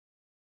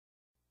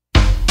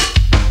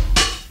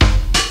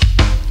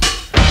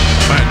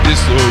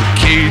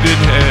dislocated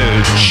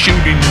head,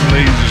 shooting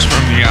lasers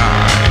from the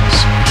eyes.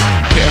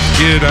 Calf,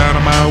 get out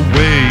of my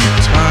way,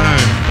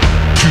 time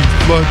to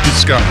flood the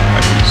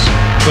skies.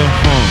 The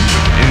hum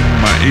in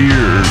my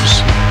ears,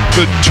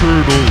 the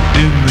turtle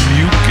in the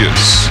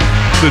mucus.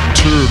 The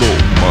turtle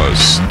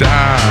must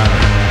die,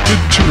 the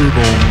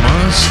turtle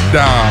must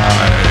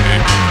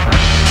die.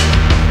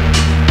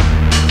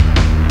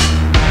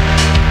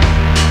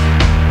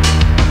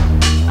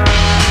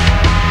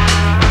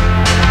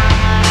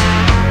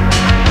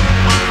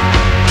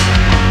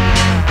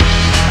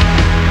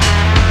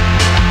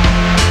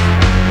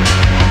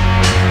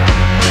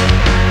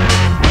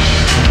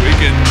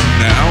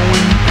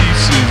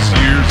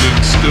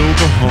 Still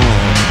the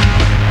hum.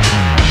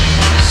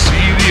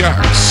 See the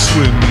ox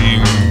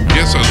swimming,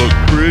 guess I look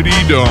pretty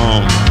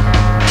dumb.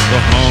 The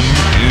hum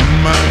in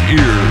my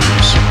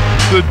ears,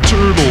 the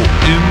turtle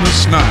in the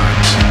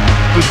snot.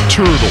 The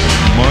turtle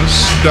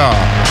must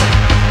die,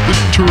 the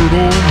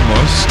turtle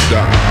must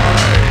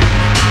die.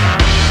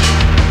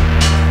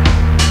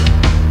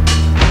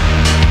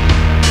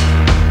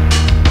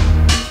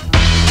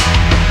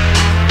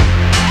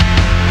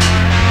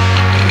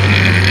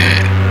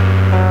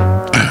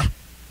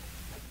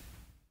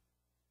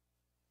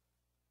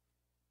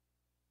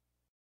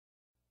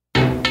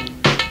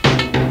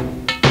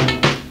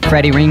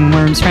 Freddy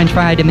Ringworm's French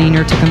fry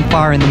demeanor took him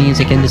far in the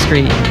music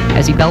industry.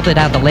 As he belted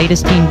out the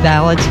latest teen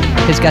ballads,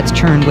 his guts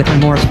churned with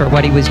remorse for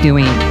what he was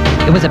doing.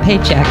 It was a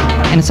paycheck,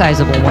 and a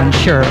sizable one,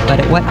 sure, but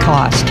at what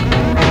cost?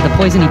 The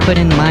poison he put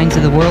in the minds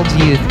of the world's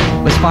youth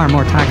was far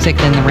more toxic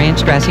than the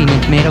ranch dressing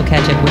and tomato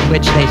ketchup with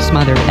which they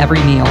smothered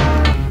every meal.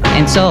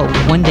 And so,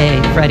 one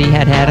day, Freddy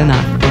had had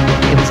enough.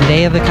 It was the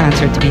day of a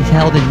concert to be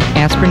held in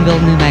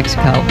Aspenville, New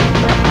Mexico.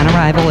 On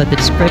arrival at the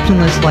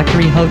descriptionless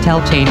luxury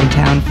hotel chain in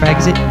town,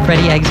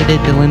 Freddy exited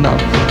the limo,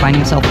 finding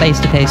himself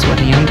face-to-face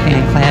with a young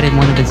fan clad in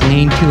one of his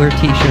main tour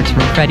t-shirts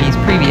from Freddy's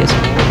previous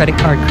Credit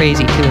Card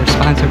Crazy tour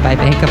sponsored by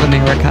Bank of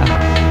America.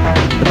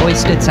 The boy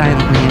stood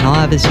silently in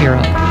awe of his hero.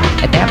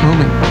 At that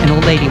moment, an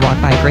old lady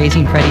walked by,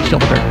 grazing Freddy's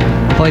shoulder.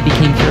 The boy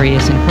became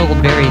furious and hurled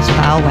various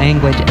foul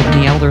language in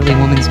the elderly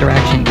woman's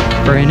direction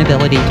for her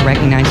inability to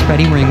recognize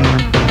Freddy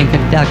Ringworm and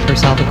conduct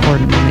herself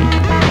accordingly.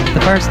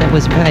 The farce that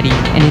was Freddy,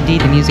 and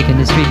indeed the music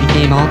industry,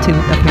 became all too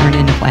apparent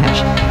in a flash.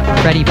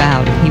 Freddy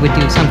vowed he would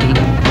do something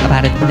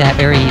about it that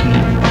very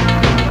evening.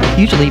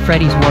 Usually,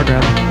 Freddy's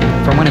wardrobe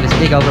for one of his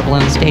big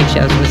overblown stage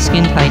shows was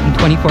skin-tight and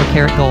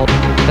 24-karat gold,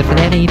 but for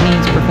that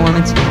evening's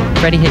performance,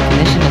 Freddy had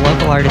commissioned a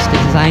local artist to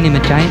design him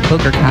a giant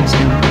poker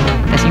costume.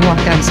 As he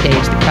walked on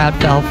stage, the crowd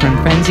fell from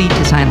frenzy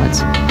to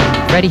silence.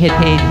 Freddy had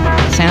paid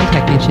the sound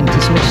technician to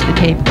switch the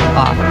tape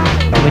off,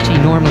 to which he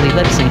normally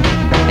lip-synced,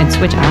 and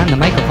switch on the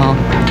microphone,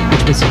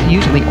 which was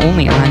usually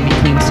only on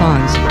between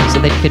songs,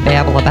 so that he could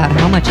babble about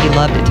how much he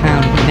loved a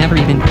town he'd never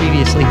even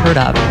previously heard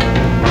of.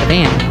 The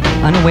band,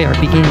 unaware,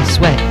 began to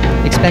sweat,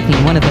 expecting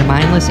one of their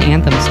mindless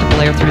anthems to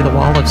blare through the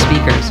wall of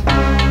speakers.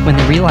 When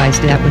they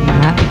realized that would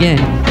not begin,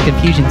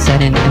 confusion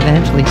set in, and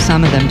eventually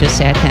some of them just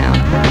sat down.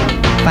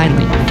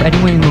 Finally, Freddy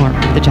Ringworm,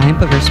 the giant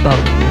booger, spoke.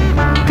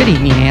 "Good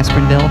evening,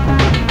 Aspenville.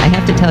 I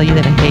have to tell you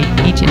that I hate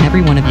each and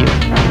every one of you.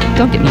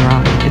 Don't get me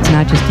wrong, it's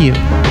not just you.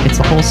 It's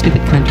the whole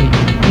stupid country,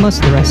 and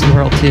most of the rest of the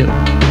world, too.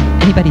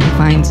 Anybody who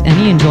finds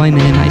any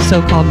enjoyment in my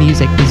so-called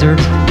music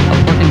deserves a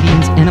pork and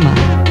beans enema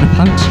and a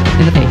punch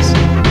in the face.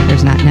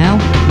 There's not now,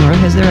 nor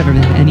has there ever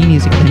been, any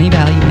music of any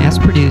value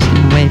mass-produced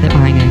in the way that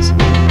mine is.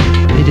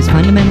 It is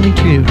fundamentally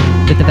true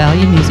that the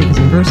value of music is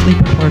inversely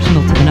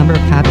proportional to the number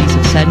of copies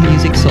of said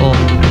music sold.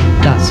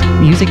 Thus,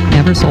 music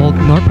never sold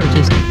nor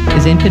purchased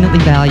is infinitely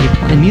valuable,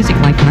 and music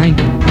like mine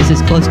is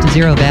as close to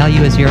zero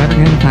value as you're ever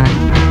going to find."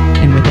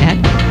 And with that,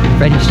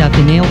 Freddy shoved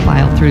a nail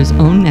file through his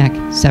own neck,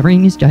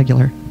 severing his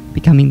jugular,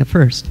 becoming the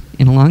first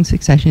in a long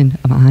succession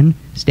of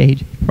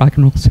on-stage rock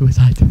and roll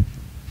suicides.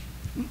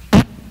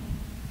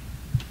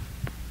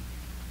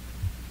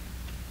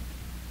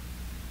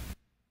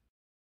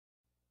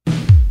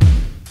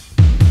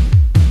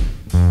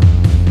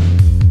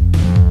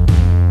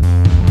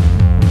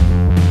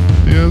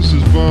 Yes,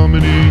 this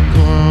vomiting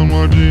clown,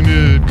 watching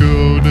it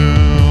go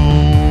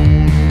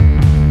down.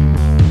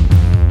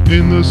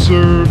 In the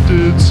surf,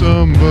 did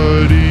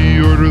somebody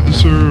order the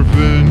surf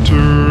and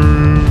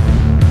turf?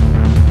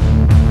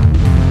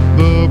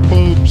 The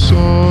Pope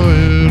saw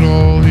it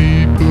all,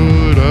 he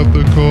put out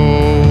the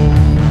call.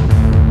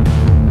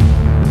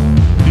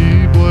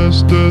 He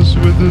blessed us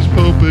with his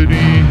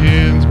Popeity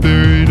Hands,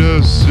 buried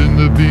us in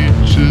the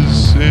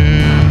beach's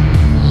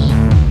sands.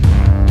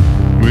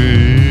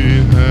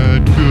 We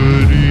had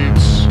good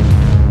eats,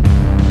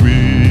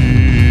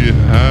 we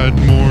had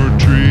more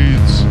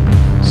treats.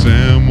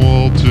 Sam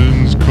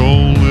Walton's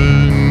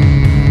colon,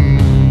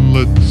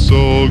 let's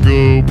all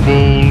go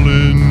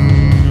bowling.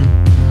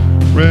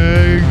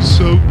 Rags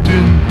soaked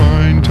in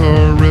pine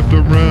tar wrapped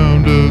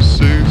around a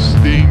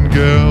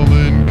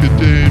 16-gallon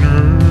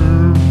container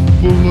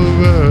full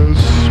of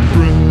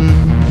aspirin.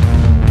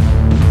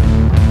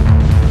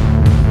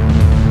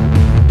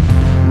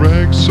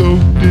 Rags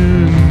soaked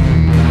in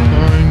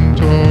pine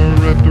tar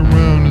wrapped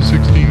around a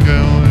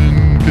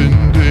 16-gallon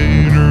container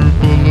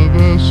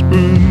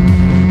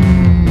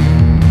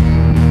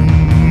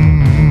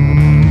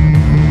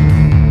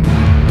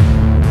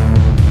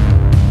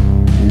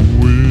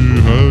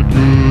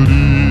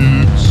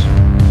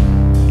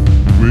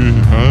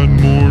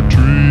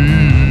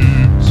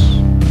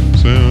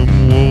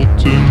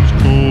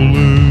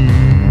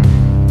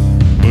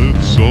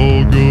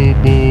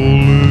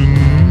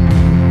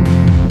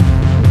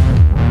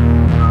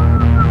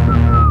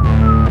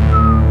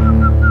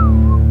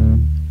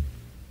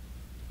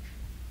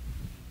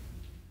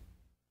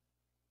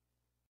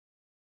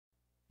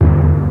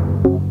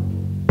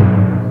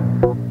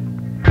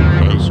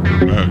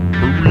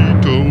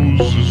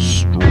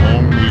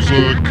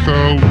the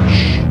couch.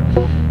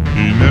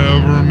 He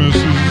never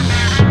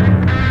misses,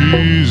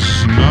 he's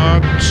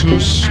not a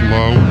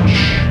slouch.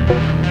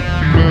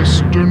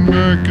 Master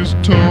Mack is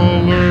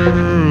taller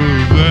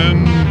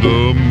than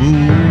the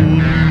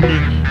moon.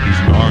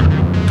 He's not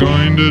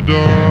going to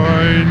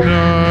die,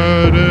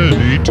 not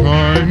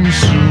anytime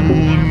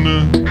soon.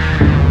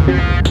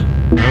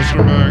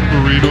 Master Mack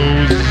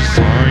Burritos,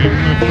 sign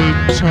of the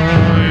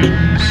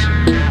times.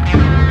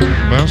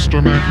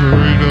 Master Mack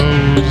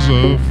Burritos,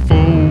 a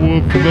foe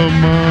of the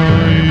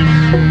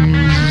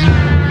mimes.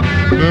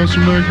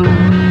 Master Mack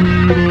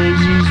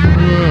Burritos is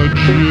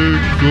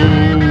magical.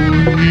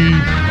 He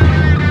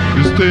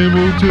is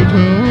able to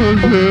tell a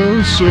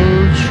tale so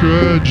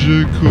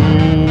tragical.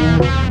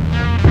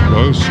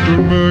 Master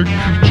Mack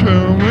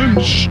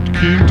challenged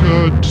King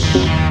Tut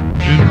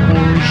in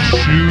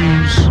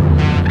horseshoes,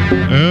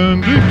 and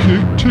he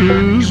kicked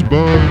his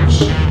butt.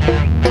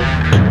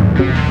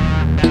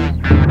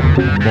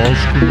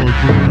 Master Mack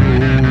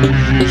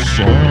Burritos, a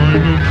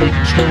sign of the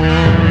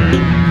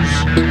times.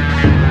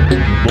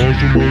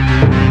 Master Mack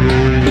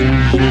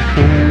Burritos, a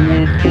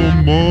foe of the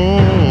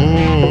minds.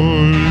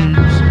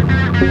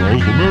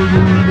 Master Mack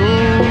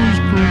Burritos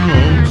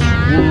pronounce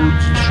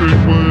words in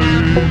straight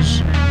ways.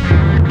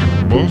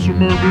 Master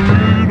Mack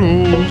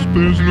Burritos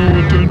pays no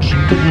attention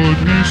to what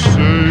he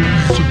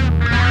says.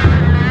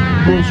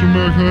 Master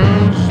Mack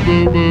has the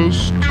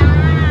best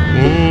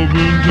of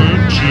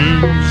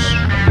intentions.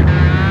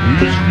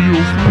 Please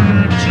feel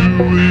free to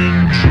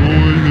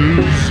enjoy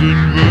his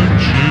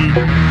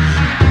inventions.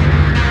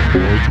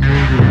 Master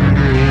Mack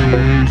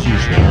Burritos, a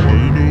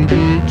sign of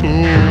the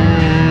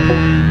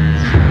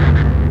times.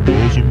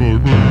 Master Mack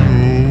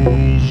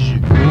Burritos,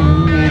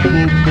 foe of the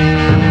mind.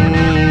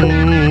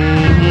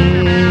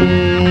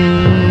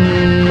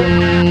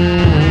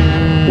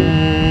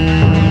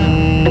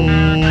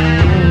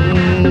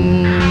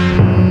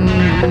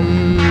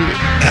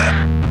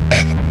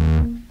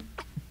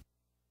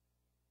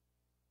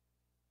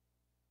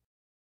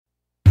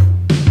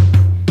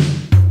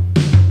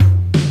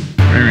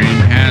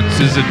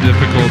 Is a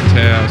difficult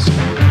task.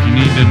 You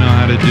need to know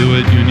how to do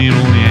it, you need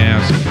only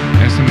ask.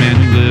 Ask the man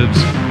who lives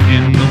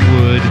in the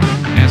wood.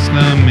 Ask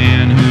the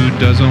man who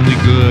does only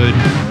good.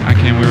 I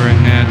can't wear a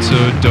hat, so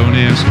don't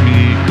ask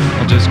me.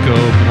 I'll just go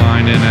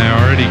blind and I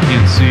already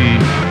can't see.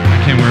 I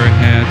can't wear a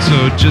hat,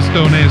 so just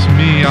don't ask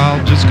me.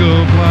 I'll just go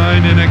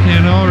blind and I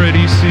can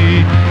already see.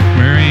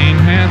 Wearing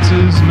hats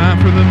is not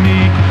for the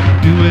meek.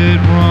 Do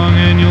it wrong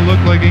and you'll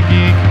look like a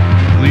geek.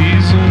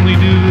 Please only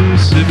do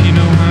this if you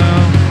know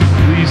how.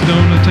 Please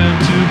don't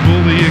attempt to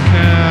bully a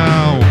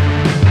cow.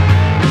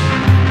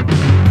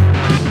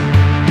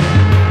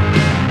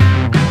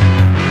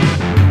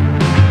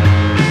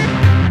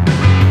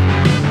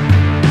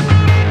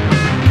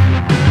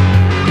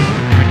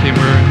 I can't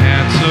wear a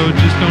hat, so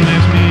just don't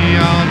ask me.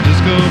 I'll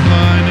just go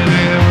blind and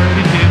I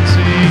already can't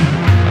see.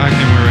 I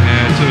can wear a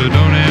hat, so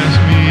don't ask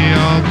me.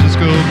 I'll just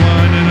go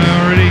blind and I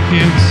already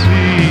can't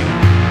see.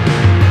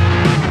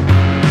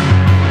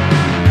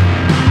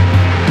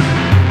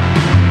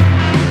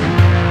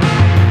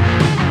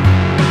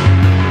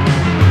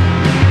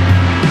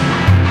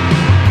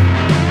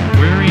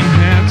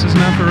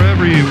 For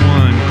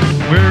everyone.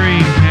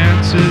 Wearing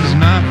hats is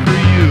not for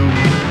you.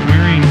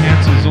 Wearing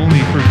hats is only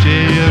for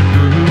J.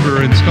 Edgar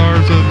Hoover and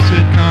stars of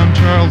sitcom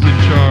Charles in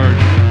Charge.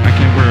 I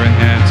can't wear a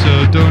hat, so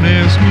don't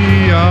ask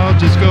me. I'll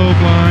just go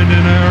blind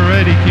and I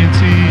already can't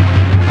see.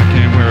 I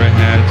can't wear a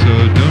hat, so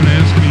don't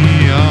ask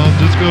me. I'll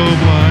just go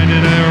blind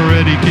and I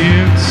already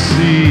can't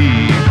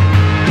see.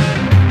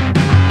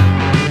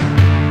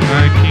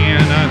 I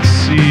cannot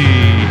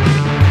see.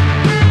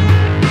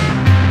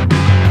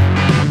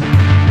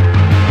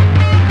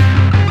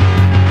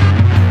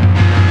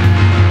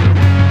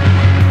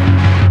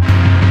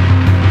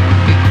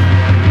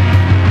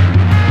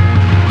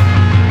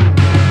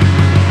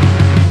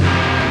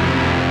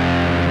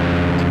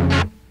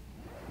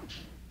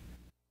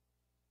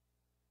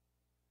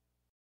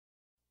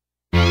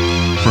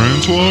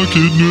 Francois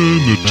Echidna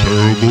in the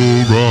Terrible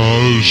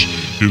Rash.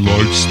 He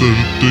likes the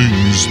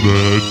things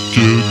that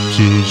get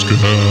his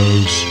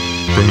gas.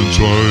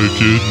 Francois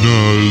Echidna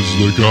is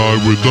the guy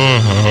with the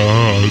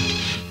hat.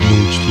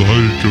 Looks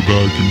like a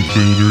vacuum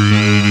cleaner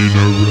eating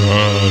a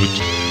rat.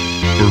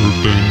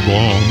 Burp and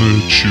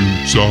vomit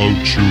shoots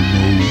out your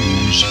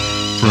nose.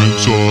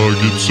 Francois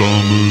gets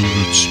some of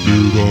it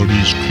smeared on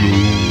his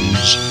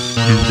clothes.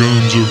 New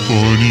guns are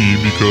funny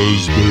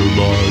because they're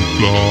like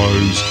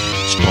flies.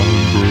 It's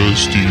time for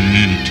us to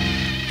eat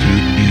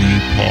kidney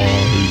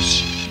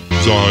pies.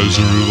 His eyes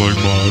are like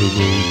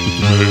marbles, but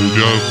they're made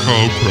of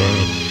cow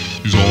crap.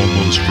 He's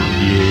almost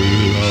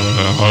forget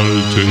how to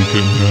take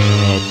a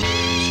nap.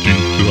 His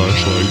deep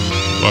flashlight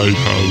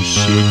lighthouse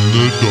in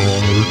the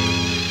dark.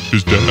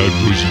 His dad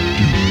was a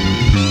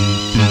dude who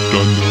pooped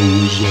on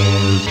Noah's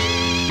Ark.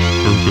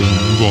 Urban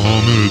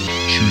vomit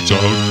shoots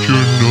out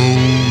your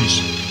nose.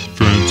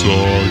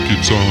 Francois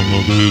gets some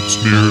of it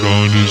smeared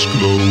on his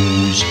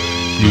clothes.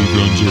 Glue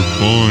guns are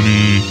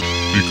funny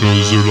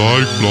because they're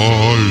like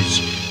flies.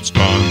 It's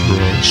time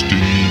for us to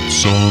eat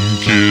some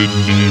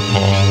kidney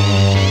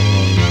pie.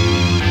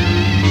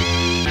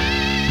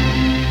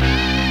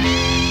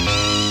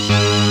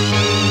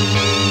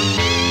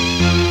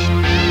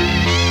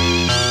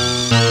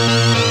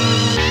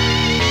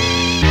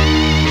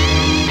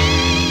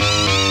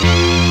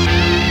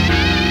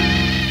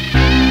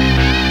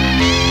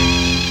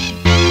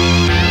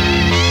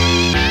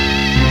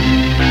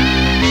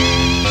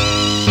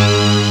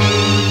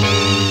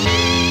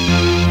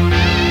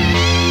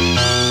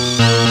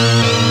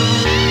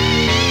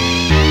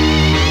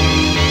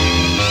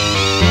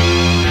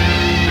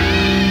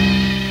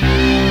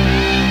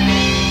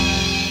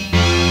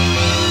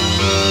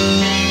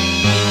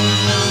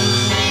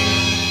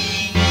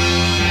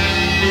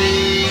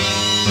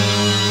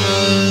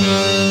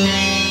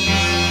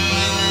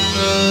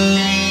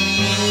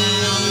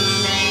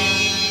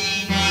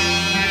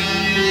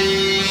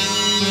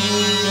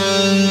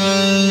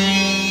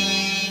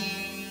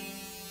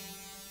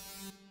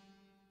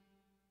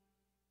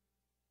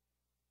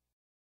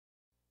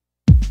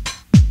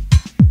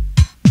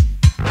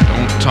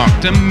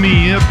 Talk to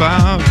me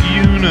about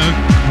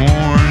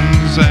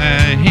unicorns.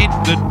 I hate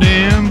the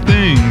damn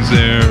things.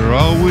 They're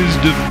always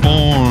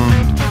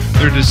deformed.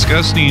 They're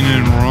disgusting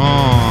and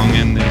wrong,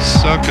 and they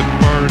suck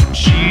apart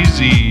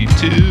cheesy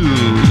too.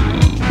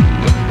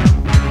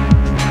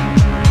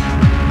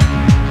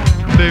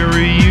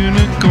 Bury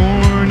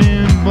unicorn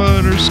in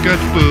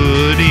butterscotch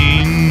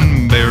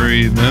pudding.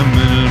 Bury them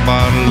in a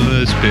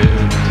bottomless pit.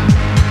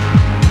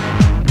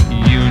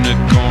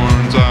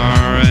 Unicorns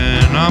are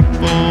an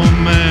awful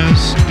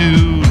mess.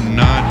 Do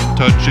not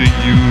touch a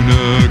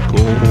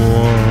unicorn.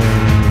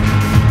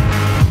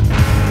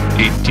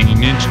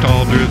 18-inch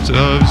tall drifts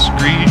of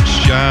screech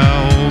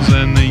shells,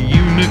 and the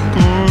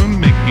unicorn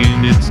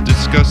making its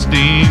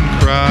disgusting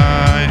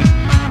cry.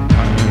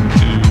 Time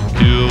to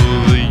kill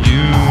the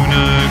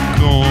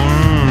unicorn.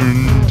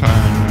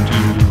 Time to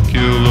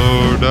kill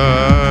or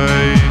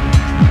die.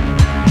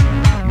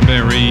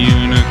 Bury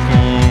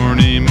unicorn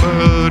in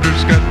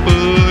butterscotch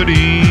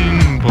pudding.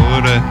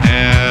 Put a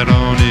hat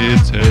on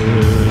its head.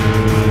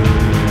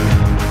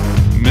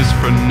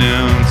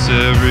 Mispronounce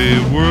every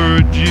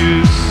word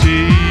you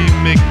see.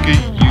 Make a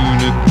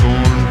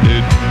unicorn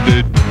dead,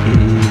 dead,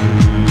 dead.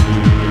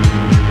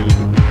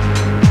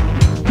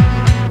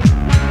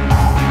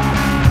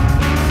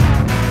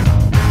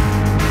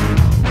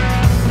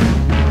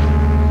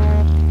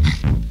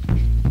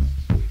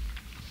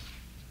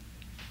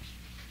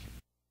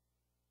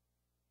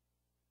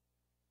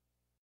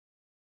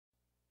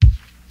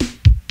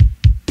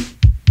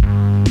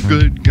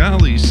 Good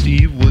golly,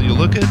 Steve, will you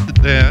look at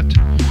that?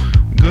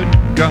 Good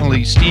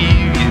golly,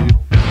 Steve, you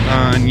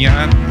on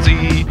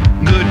Yahtzee.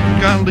 Good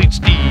golly,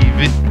 Steve,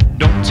 it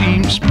don't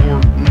seem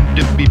sporting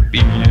to be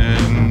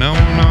being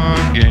on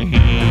a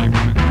game.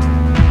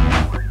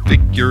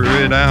 Figure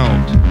it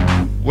out,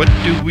 what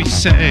do we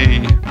say?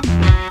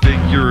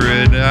 Figure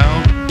it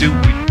out, do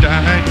we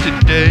die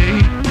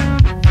today?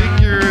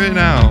 Figure it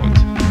out,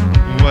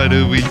 what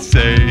do we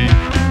say?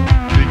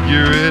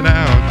 Figure it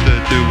out,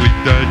 do we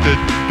die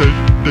today?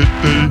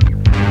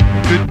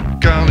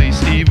 Good golly,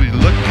 Steve, we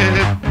look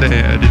at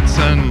that. It's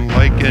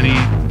unlike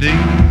anything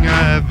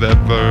I've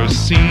ever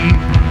seen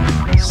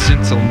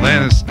since the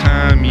last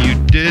time you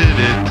did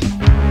it,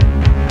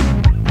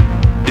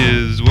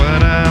 is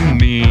what I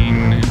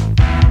mean.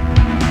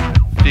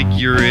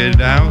 Figure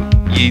it out,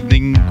 ye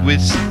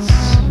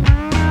linguists.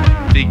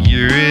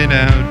 Figure it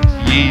out,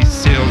 ye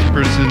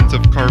salespersons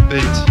of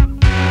carpet.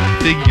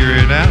 Figure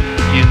it out,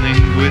 ye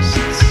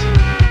linguists.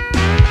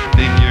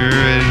 Figure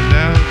it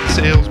out,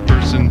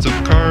 salespersons of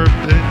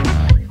carpet.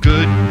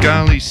 Good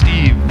golly,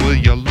 Steve, will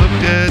you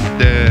look at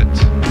that?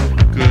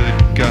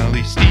 Good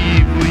golly,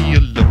 Steve, will you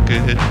look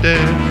at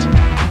that?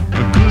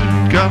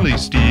 Good golly,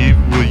 Steve,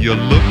 will you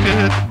look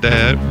at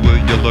that? Will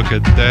you look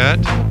at that?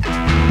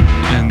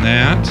 And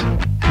that?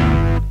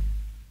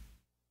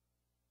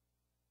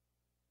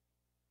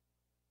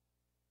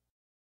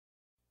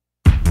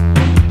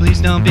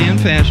 Please don't be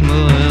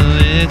unfashionable,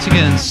 it's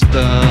against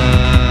the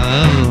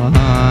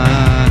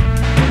law.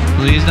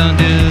 Please don't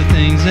do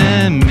things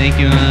that make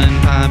you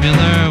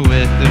unpopular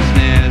with the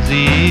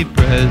snazzy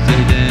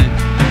president.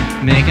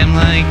 Make him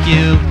like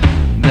you,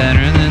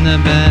 better than the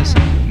best.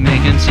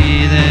 Make him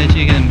see that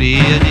you can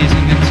be a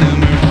decent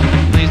consumer.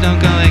 Please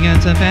don't go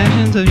against the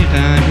fashions of your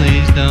time.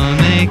 Please don't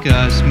make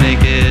us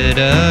make it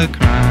a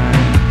crime.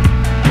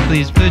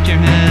 Please put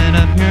your head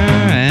up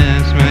your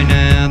ass right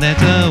now. That's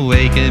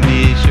awake and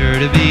be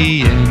sure to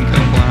be in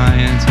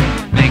compliance.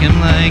 Make him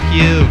like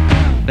you,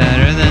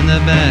 better than the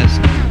best.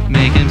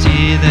 Make him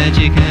see that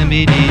you can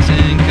be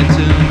decent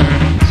consumer.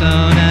 So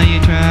now you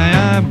try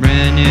our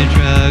brand new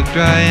drug.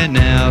 Try it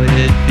now,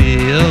 it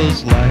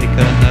feels like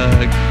a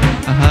hug.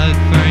 A hug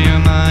for your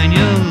mind,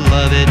 you'll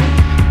love it.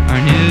 Our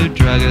new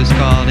drug is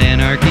called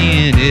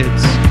Anarchy and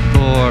it's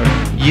for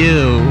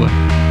you.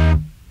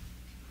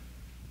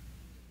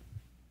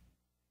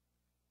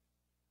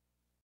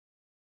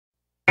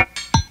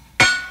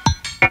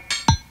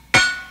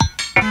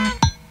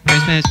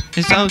 Christmas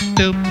is so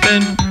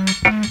stupid.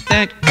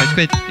 that Christ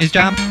quit his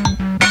job.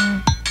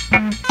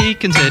 He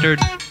considered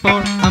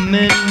for a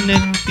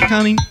minute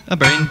becoming a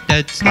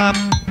brain-dead slob.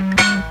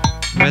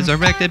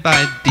 Resurrected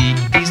by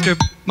the Easter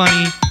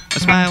Bunny, a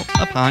smile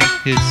upon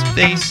his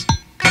face.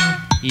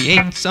 He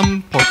ate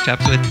some pork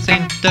chops with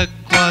Santa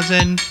Claus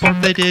and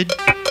forfeited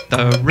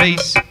the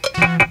race.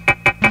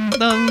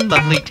 The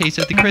lovely taste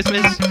of the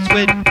Christmas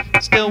squid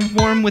still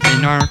warm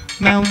within our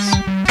mouths.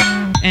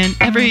 And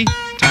every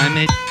time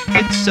it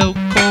gets so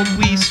cold,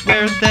 we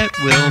swear that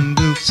we'll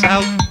move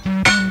south.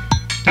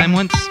 Time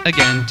once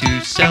again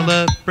to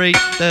celebrate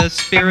the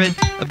spirit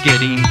of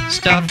getting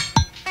stuffed.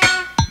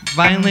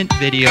 Violent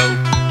video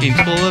games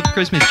full of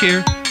Christmas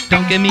cheer.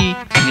 Don't give me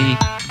any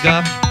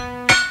guff.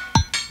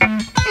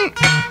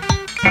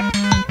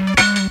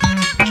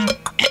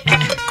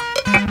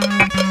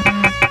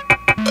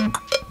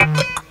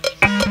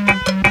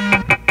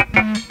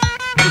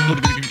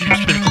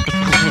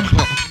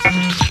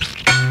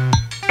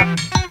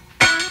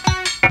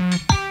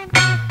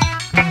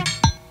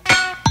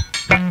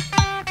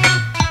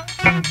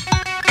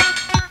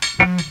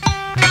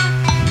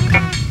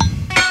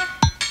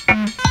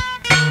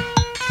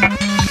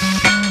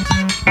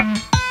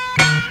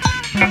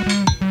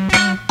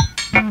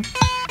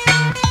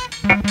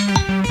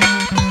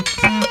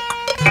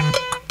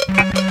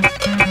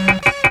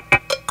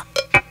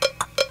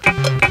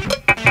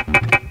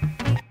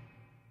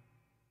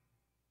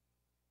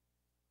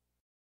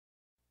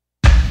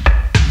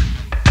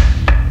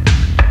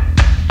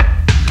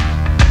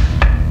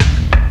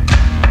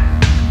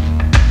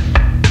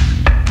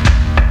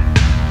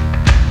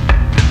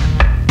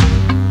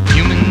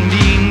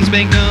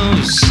 Make no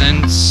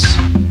sense.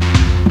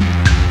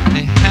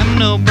 They have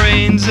no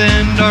brains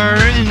and are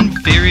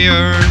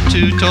inferior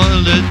to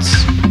toilets.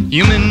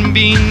 Human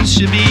beings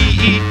should be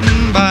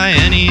eaten by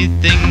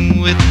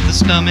anything with the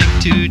stomach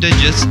to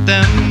digest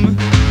them.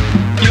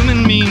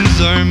 Human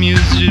beings are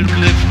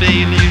miserable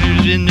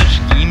failures in the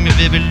scheme of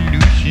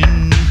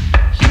evolution.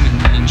 Human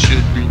beings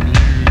should be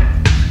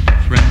removed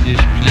from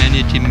this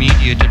planet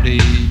immediately.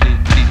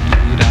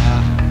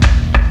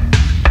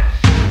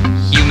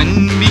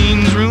 Human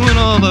beings ruin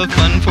all the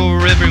fun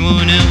for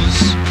everyone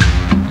else.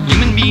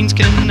 Human beings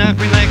cannot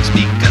relax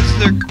because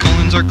their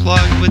colons are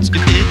clogged with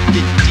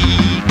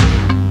stupidity.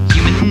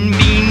 Human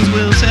beings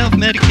will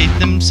self-medicate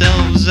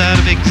themselves out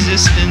of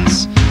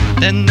existence.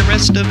 Then the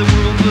rest of the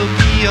world will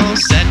be all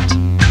set.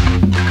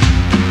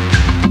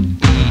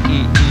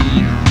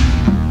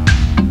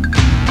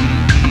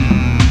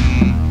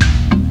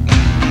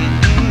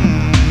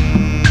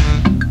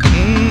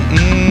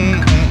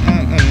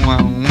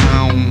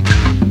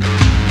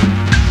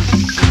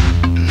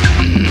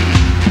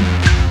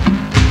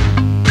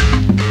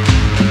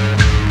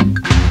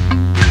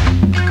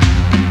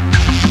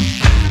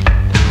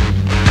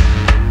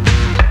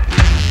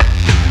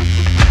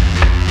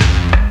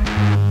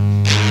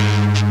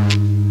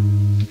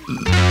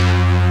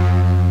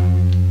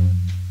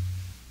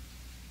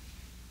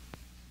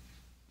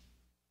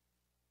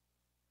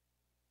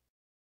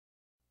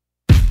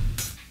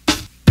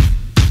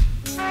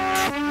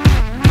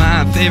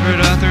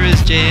 Favorite author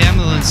is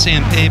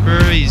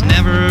Sandpaper. He's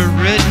never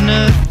written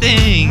a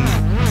thing.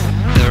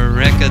 The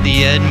wreck of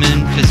the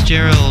Edmund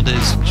Fitzgerald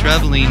is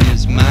troubling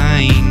his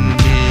mind.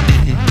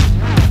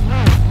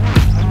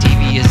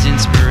 TV is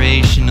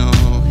inspirational.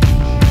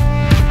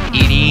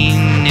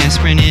 Eating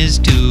aspirin is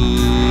to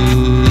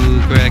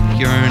crack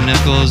your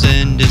knuckles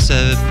and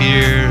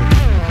disappear.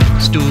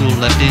 Stool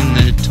left in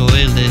the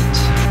toilet.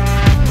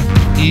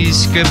 He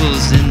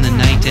scribbles in the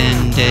night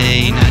and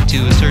day, not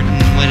to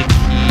ascertain what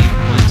he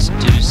wants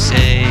to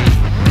say.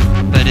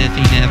 But if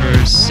he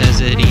never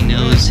says it, he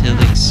knows he'll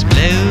explode.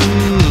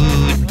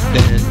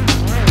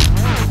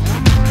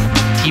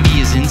 TV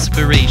is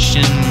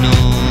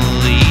inspirational.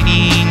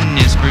 Eating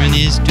aspirin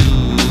is to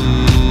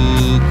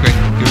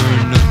crack your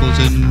knuckles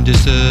and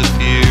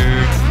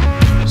disappear.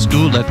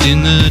 Stool left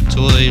in the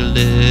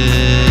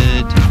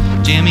toilet.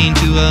 Jamming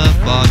to a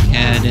fog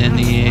hat and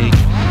the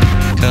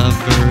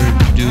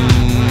egg-covered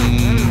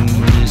doom.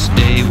 This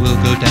day will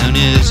go down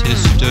as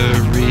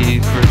history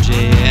for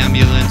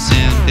Ambulance.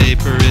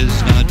 Sandpaper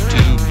is not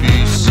to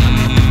be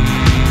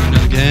seen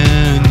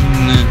again.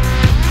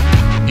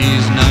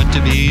 He's not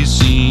to be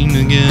seen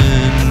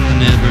again.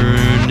 Never,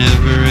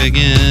 never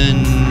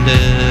again.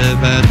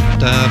 Da-ba-da-ba-ba-ba.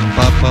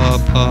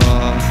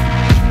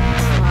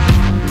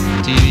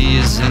 TV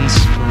is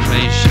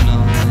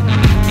inspirational.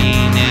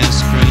 Eating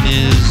aspirin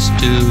is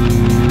to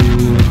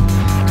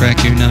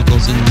crack your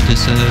knuckles and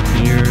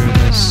disappear.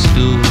 The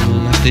stool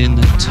left in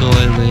the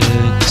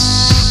toilet.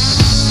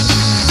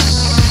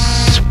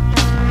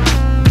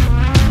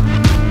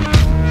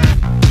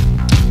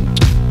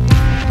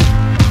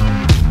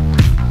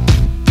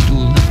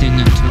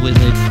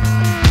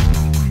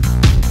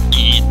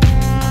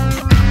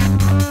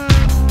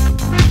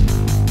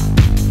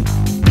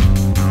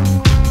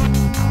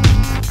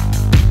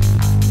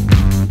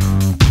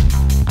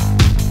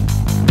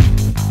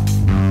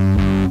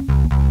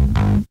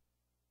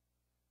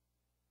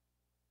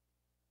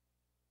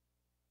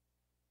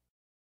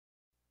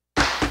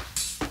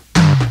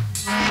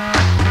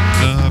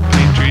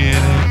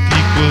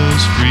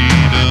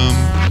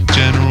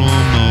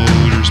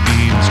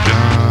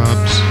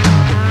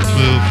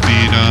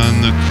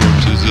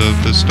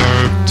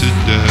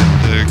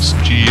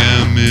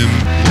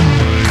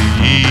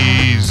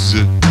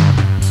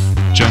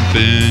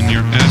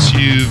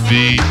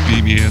 SUV,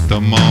 meet me at the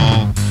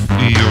mall.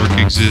 New York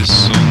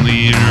exists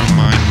only in your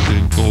mind, you've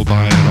been fooled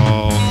by it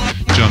all.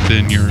 Jump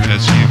in your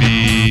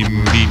SUV,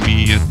 meet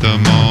me at the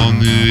mall.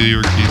 New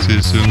York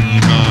exists only in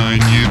your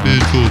mind, you've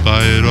been fooled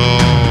by it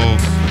all.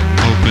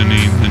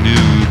 Opening the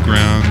new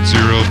Ground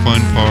Zero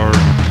Fun Park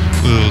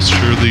will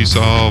surely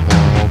solve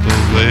all the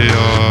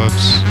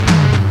layoffs.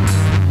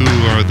 Who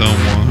are the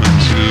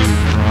ones who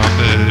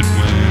profit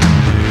when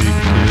they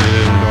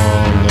get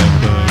all of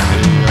the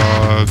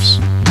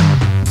payoffs?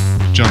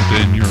 Jump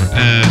in your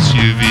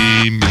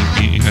SUV, meet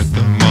me at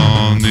the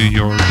mall. New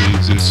York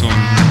exists on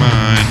your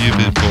mind, you've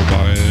been fooled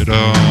by it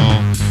all.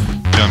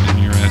 Jump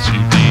in your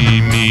SUV,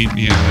 meet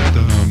me at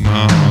the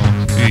mall.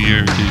 New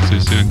York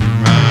exists in your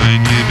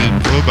mind, you've been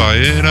fooled by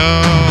it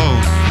all.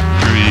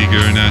 You're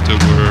eager not to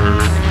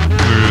work,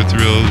 we're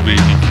thrilled we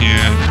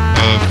can't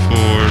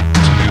afford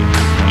to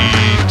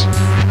eat.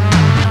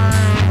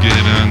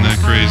 Get on the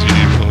crazy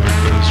roller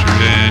coaster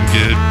and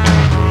get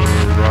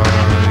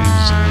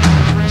pulverized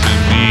to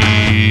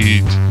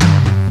meet.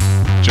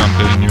 Jump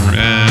in your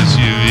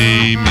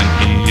SUV, meet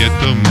me at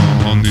the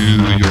mall. New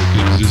York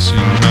exists in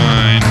your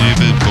mind, you've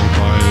been fooled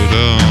by it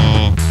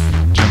all.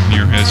 Jump in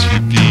your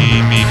SUV,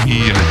 meet me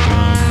at the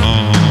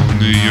mall.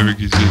 New York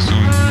exists in